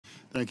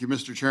Thank you,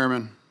 Mr.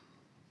 Chairman.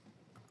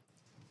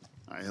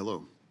 Hi,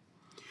 hello.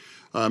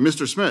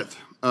 Mr. Smith,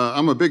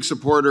 I'm a big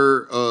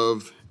supporter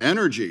of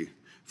energy.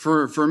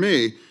 For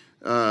me,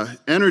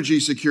 energy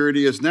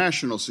security is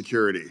national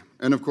security.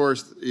 And of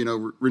course,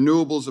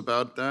 renewables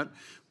about that,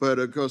 but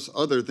of course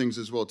other things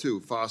as well too,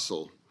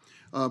 fossil.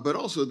 But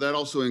also that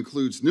also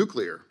includes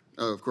nuclear.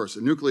 Of course,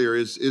 nuclear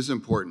is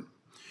important.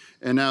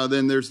 And now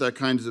then there's that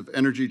kind of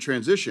energy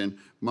transition.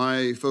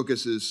 My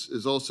focus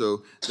is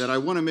also that I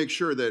want to make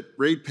sure that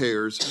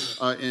ratepayers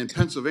in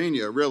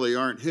Pennsylvania really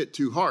aren't hit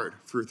too hard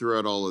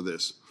throughout all of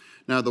this.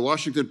 Now, the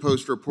Washington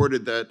Post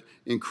reported that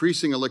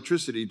increasing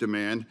electricity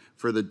demand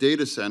for the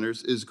data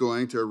centers is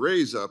going to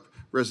raise up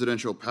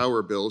residential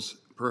power bills,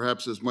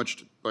 perhaps as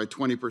much by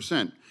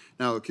 20%.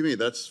 Now, to me,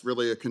 that's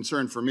really a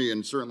concern for me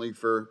and certainly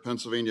for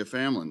Pennsylvania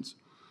families.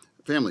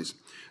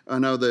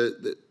 Now,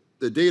 the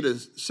data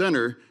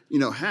center,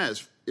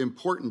 has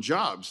important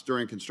jobs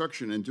during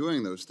construction and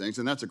doing those things,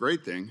 and that's a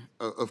great thing,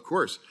 of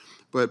course.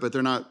 But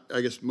they're not,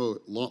 I guess,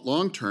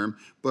 long-term.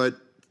 But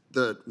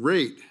the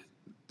rate,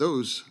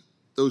 those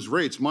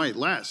rates might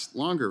last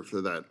longer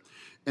for that.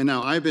 And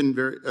now I've been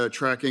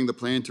tracking the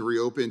plan to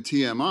reopen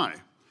TMI.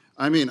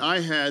 I mean, I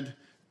had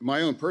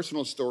my own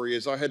personal story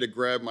is I had to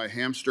grab my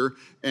hamster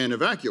and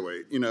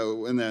evacuate, during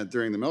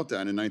the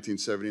meltdown in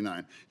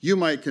 1979. You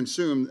might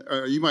assume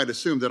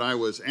that I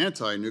was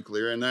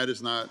anti-nuclear, and that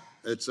is not.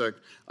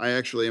 I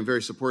actually am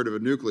very supportive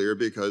of nuclear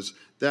because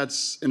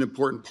that's an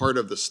important part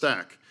of the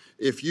stack.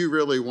 If you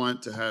really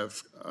want to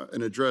have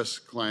and address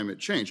climate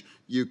change,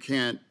 you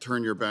can't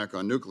turn your back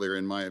on nuclear,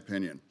 in my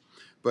opinion.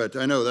 But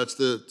I know that's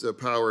the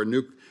power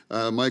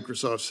of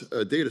Microsoft's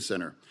data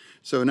center.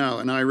 So now,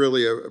 and I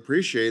really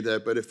appreciate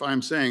that, but if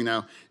I'm saying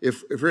now,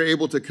 if we're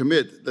able to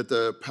commit that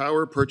the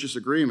power purchase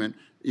agreement,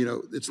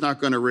 it's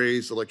not going to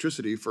raise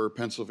electricity for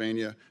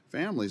Pennsylvania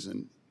families.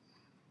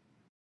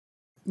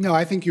 No,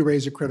 I think you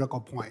raise a critical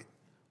point.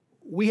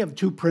 We have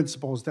two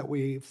principles that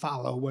we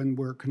follow when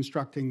we're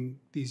constructing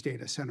these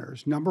data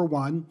centers. Number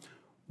one,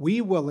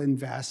 we will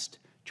invest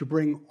to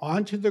bring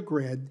onto the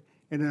grid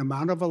an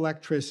amount of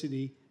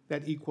electricity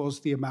that equals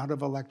the amount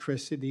of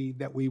electricity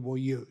that we will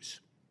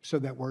use, so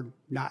that we're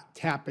not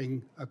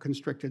tapping a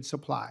constricted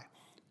supply.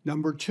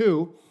 Number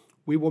two,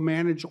 we will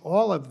manage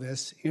all of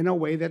this in a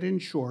way that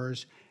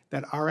ensures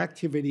that our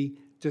activity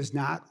does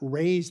not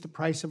raise the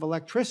price of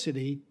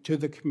electricity to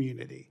the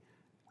community.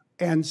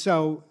 And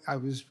so I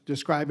was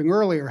describing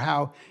earlier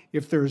how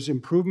if there's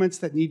improvements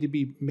that need to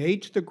be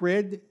made to the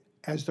grid,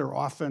 as there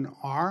often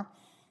are,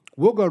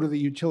 we'll go to the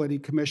Utility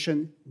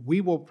Commission.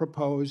 We will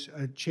propose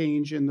a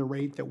change in the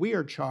rate that we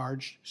are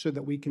charged so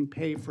that we can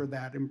pay for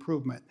that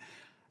improvement.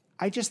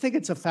 I just think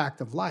it's a fact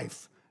of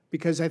life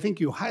because I think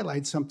you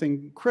highlight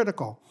something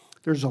critical.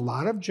 There's a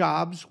lot of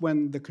jobs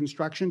when the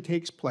construction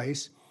takes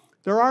place.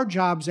 There are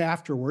jobs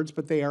afterwards,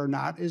 but they are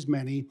not as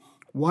many.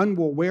 One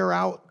will wear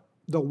out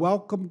the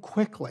welcome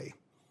quickly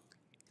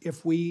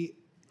if we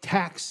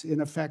tax,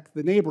 in effect,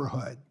 the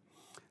neighborhood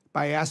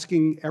by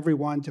asking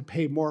everyone to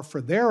pay more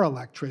for their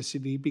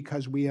electricity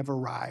because we have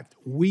arrived.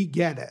 We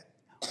get it.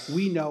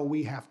 We know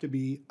we have to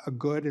be a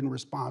good and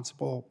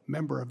responsible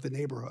member of the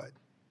neighborhood.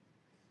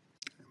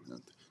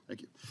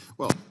 Thank you.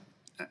 Well,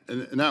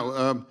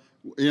 now,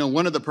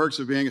 one of the perks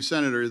of being a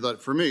senator is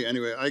that, for me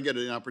anyway, I get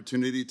an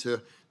opportunity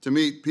to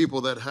meet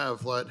people that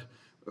have led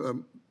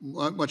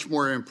much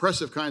more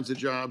impressive kinds of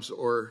jobs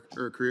or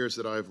careers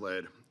that I've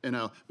led. And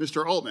now,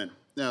 Mr. Altman,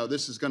 now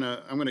this is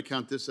I'm gonna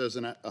count this as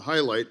a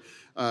highlight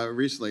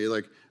recently.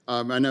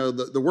 I know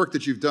the work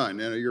that you've done,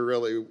 and you're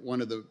really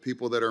one of the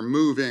people that are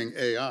moving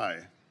AI.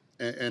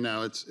 And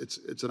now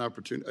it's an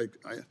opportunity.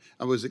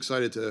 I was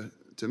excited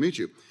to meet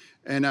you.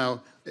 And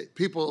now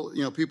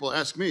people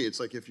ask me, it's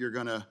like if you're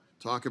gonna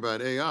talk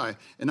about AI,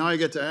 and now I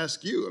get to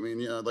ask you. I mean,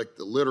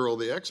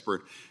 the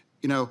expert.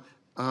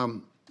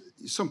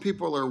 Some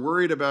people are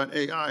worried about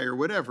AI or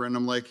whatever, and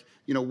I'm like,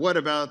 what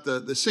about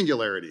the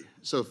singularity?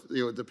 So,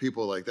 the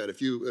people like that,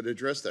 if you would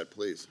address that,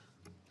 please.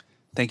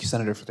 Thank you,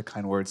 Senator, for the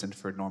kind words and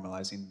for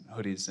normalizing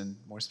hoodies in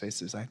more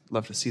spaces. I'd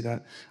love to see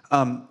that.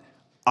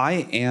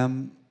 I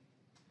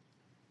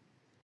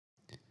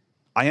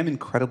am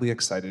incredibly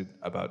excited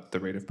about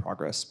the rate of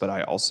progress, but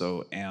I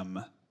also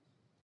am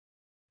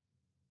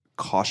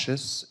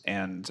cautious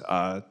and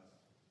I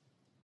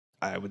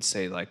would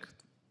say I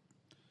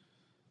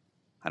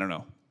don't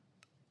know.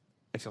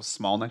 I feel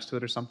small next to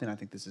it or something. I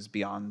think this is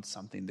beyond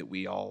something that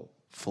we all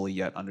fully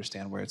yet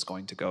understand where it's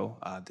going to go.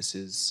 This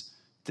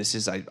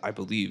is, I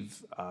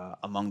believe,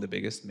 among the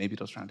biggest, maybe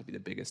it'll turn out to be the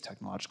biggest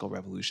technological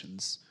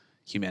revolutions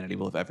humanity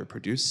will have ever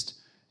produced.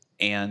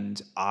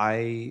 And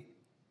I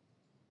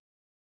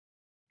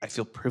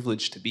feel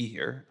privileged to be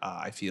here.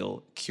 I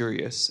feel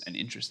curious and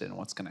interested in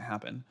what's going to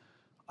happen.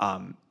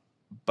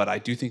 But I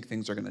do think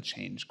things are going to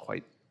change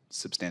quite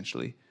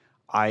substantially.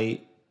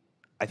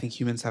 I think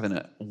humans have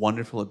a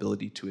wonderful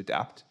ability to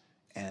adapt,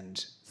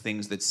 and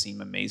things that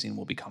seem amazing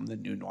will become the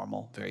new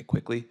normal very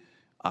quickly.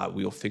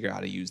 We will figure out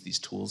how to use these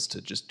tools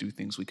to just do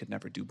things we could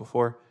never do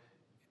before.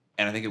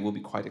 And I think it will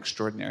be quite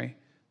extraordinary.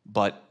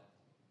 But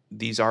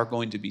these are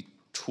going to be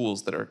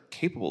tools that are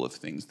capable of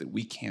things that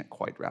we can't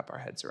quite wrap our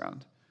heads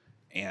around.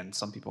 And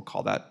some people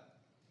call that,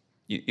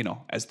 you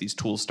know, as these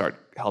tools start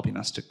helping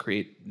us to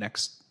create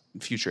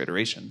future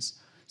iterations,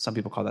 some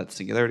people call that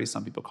singularity,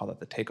 some people call that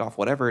the takeoff,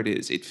 whatever it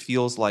is, it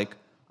feels like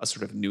a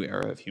sort of new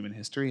era of human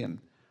history. And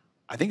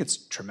I think it's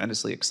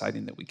tremendously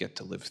exciting that we get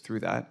to live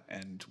through that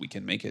and we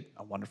can make it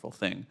a wonderful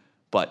thing.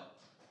 But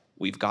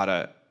we've got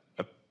to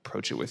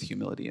approach it with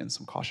humility and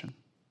some caution.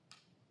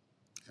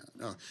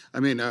 No, I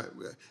mean,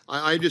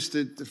 I just,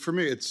 for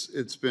me,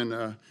 it's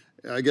been,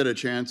 I get a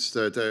chance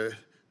to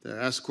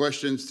ask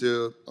questions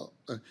to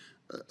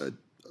a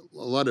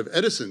lot of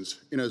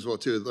Edisons, you know, as well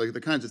too. Like the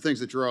kinds of things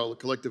that you're all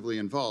collectively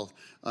involved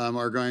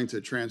are going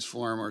to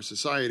transform our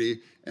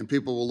society, and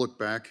people will look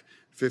back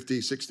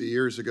 50, 60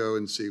 years ago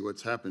and see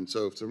what's happened.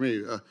 So for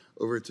me,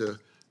 over to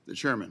the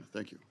chairman.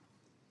 Thank you.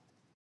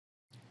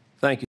 Thank you.